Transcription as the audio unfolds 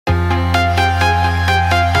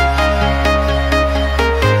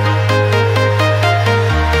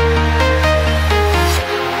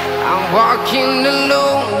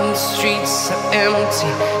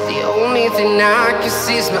I can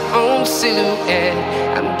see is my own silhouette.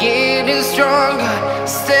 I'm getting stronger,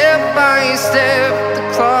 step by step. The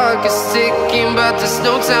clock is ticking, but there's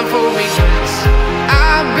no time for regrets.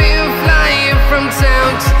 I've been flying from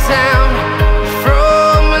town to town,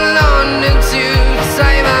 from London to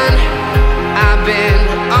Taiwan. I've been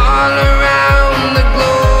all around the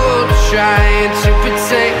globe, trying to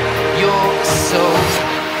protect your soul.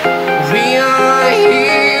 We are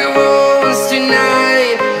heroes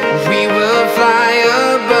tonight. We will fly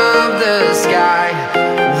above the sky.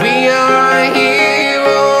 We are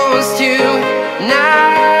heroes tonight.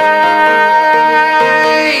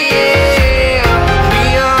 Yeah. We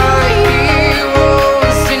are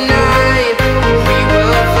heroes tonight. We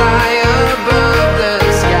will fly above the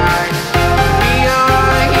sky. We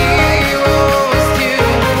are heroes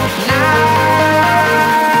tonight.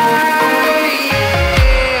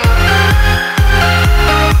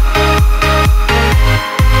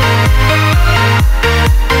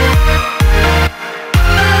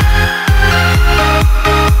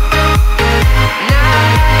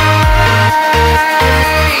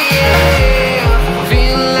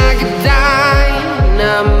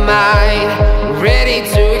 Ready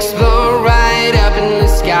to explore right up in the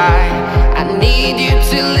sky. I need you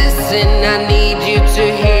to listen, I need you to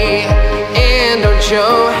hear, and don't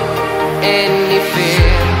show any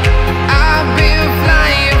fear. I've been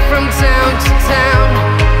flying from town to town,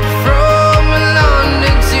 from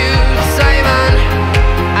London to Taiwan.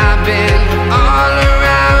 I've been all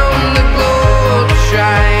around the globe,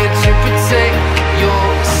 trying to protect your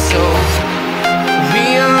soul. We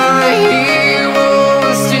are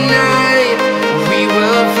heroes tonight. We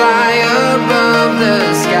will fly above the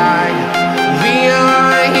sky. We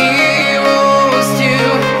are heroes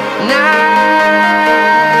tonight.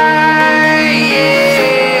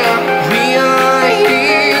 Yeah. We are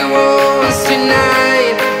heroes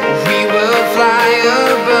tonight. We will fly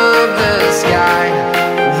above the sky.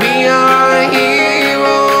 We are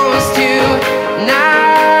heroes tonight.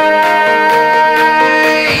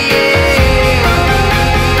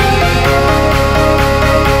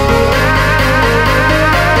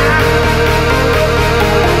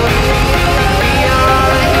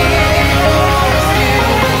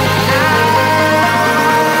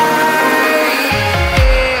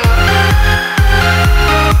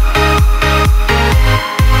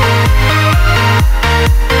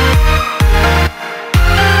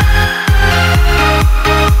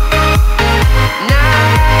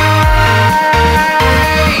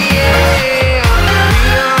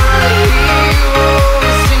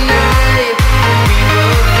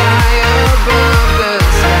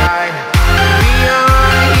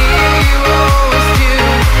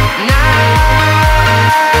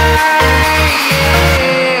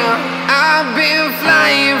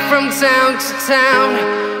 Town to town,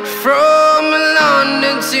 from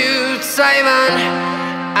London to Taiwan.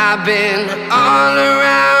 I've been all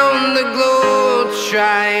around the globe,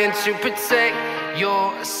 trying to protect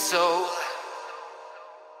your soul.